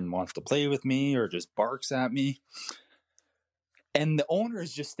me and wants to play with me or just barks at me. And the owner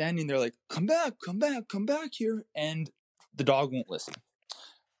is just standing there like, come back here. And the dog won't listen.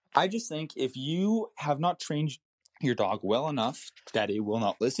 I just think if you have not trained your dog well enough that it will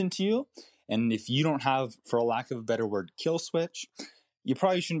not listen to you, and if you don't have, for a lack of a better word, kill switch, you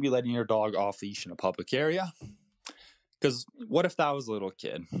probably shouldn't be letting your dog off leash in a public area. Because what if that was a little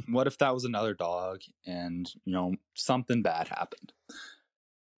kid? What if that was another dog and, you know, something bad happened?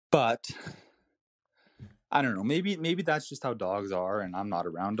 But I don't know. Maybe that's just how dogs are, and I'm not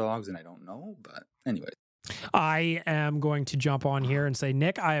around dogs and I don't know. But anyway. I am going to jump on here and say,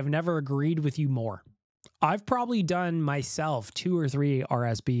 Nick, I have never agreed with you more. I've probably done myself 2 or 3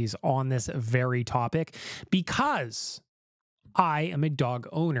 RSBs on this very topic because I am a dog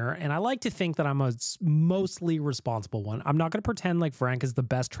owner, and I like to think that I'm a mostly responsible one. I'm not going to pretend like Frank is the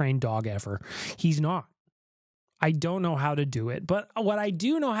best trained dog ever. He's not. I don't know how to do it, but what I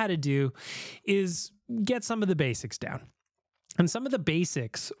do know how to do is get some of the basics down. And some of the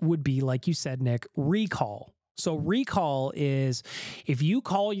basics would be, like you said, Nick, recall. So recall is if you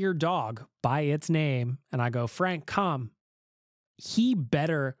call your dog by its name and I go, Frank, come, he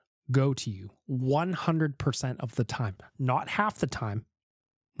better go to you 100% of the time, not half the time,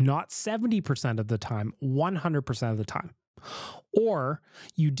 not 70% of the time, 100% of the time. Or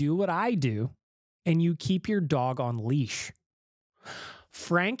you do what I do and you keep your dog on leash.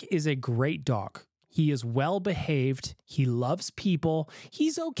 Frank is a great dog. He is well behaved. He loves people.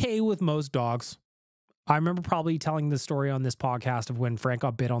 He's okay with most dogs. I remember probably telling the story on this podcast of when Frank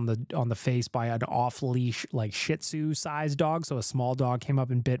got bit on the face by an off leash, like Shih Tzu sized dog. So a small dog came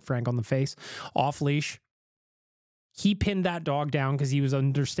up and bit Frank on the face, off leash. He pinned that dog down because he was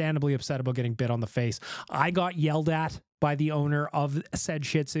understandably upset about getting bit on the face. I got yelled at by the owner of said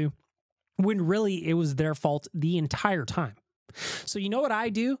Shih Tzu when really it was their fault the entire time. So you know what I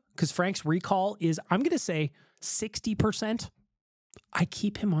do? Because Frank's recall is, I'm going to say 60%. I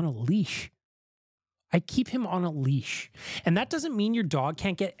keep him on a leash. I keep him on a leash. And that doesn't mean your dog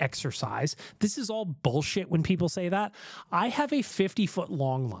can't get exercise. This is all bullshit when people say that. I have a 50-foot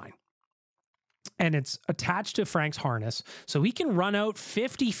long line. And it's attached to Frank's harness. So he can run out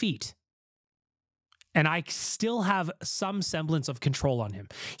 50 feet. And I still have some semblance of control on him.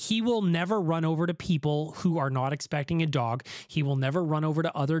 He will never run over to people who are not expecting a dog. He will never run over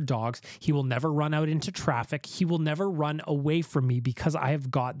to other dogs. He will never run out into traffic. He will never run away from me because I have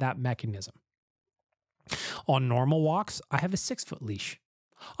got that mechanism. On normal walks, I have a 6-foot leash.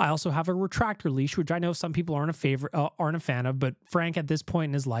 I also have a retractor leash, which I know some people aren't a fan of, but Frank at this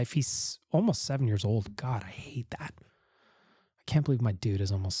point in his life, he's almost 7 years old. God, I hate that. I can't believe my dude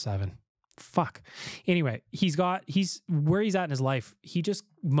is almost 7. Fuck. Anyway, he's where he's at in his life. He just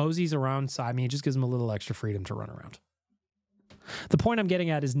moseys around beside me. It just gives him a little extra freedom to run around. The point I'm getting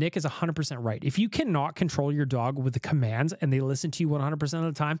at is Nick is 100% right. If you cannot control your dog with the commands and they listen to you 100% of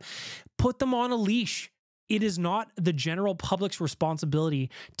the time, put them on a leash. It is not the general public's responsibility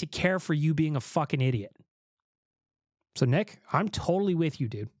to care for you being a fucking idiot. So Nick, I'm totally with you,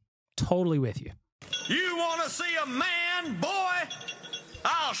 dude. Totally with you. You want to see a man, boy?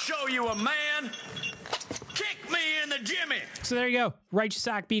 I'll show you a man. Kick me in the jimmy. So there you go. Righteous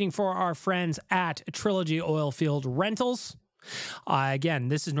sack beating for our friends at Trilogy Oilfield Rentals. Again,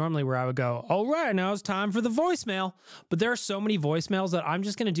 this is normally where I would go, all right, now it's time for the voicemail. But there are so many voicemails that I'm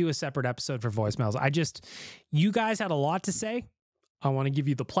just going to do a separate episode for voicemails. You guys had a lot to say. I want to give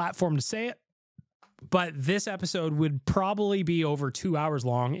you the platform to say it. But this episode would probably be over 2 hours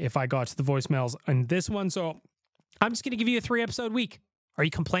long if I got to the voicemails on this one. So I'm just going to give you a 3-episode week. Are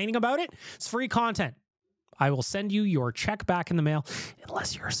you complaining about it? It's free content. I will send you your check back in the mail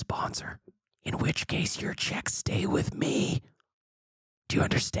unless you're a sponsor, in which case your checks stay with me. Do you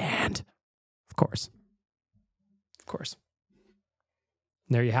understand? Of course. Of course.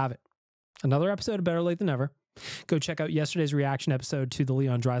 There you have it. Another episode of Better Late Than Never. Go check out yesterday's reaction episode to the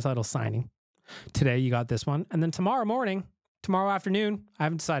Leon Draisaitl signing. Today you got this one. And then tomorrow afternoon, I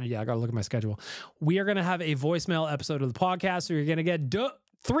haven't decided yet. I got to look at my schedule. We are going to have a voicemail episode of the podcast. So you're going to get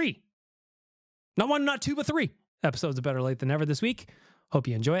 3. Not 1, not 2, but 3 episodes of Better Late Than Never this week. Hope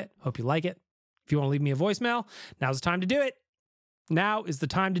you enjoy it. Hope you like it. If you want to leave me a voicemail, now's the time to do it. Now is the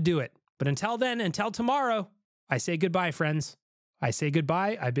time to do it. But until then, until tomorrow, I say goodbye, friends. I say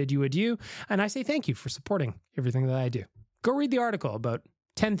goodbye. I bid you adieu. And I say thank you for supporting everything that I do. Go read the article about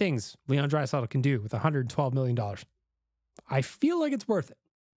 10 things Leon Draisaitl can do with $112 million. I feel like it's worth it.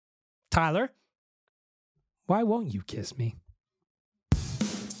 Tyler, why won't you kiss me?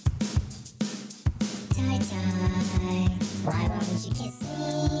 Why won't you kiss me?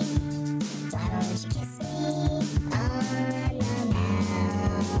 Why won't you kiss me on the mouth?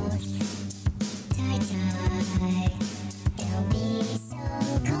 Tie, don't be so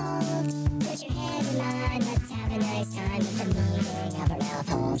cold. Put your head in mine, let's have a nice time with the meeting of our mouth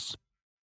holes.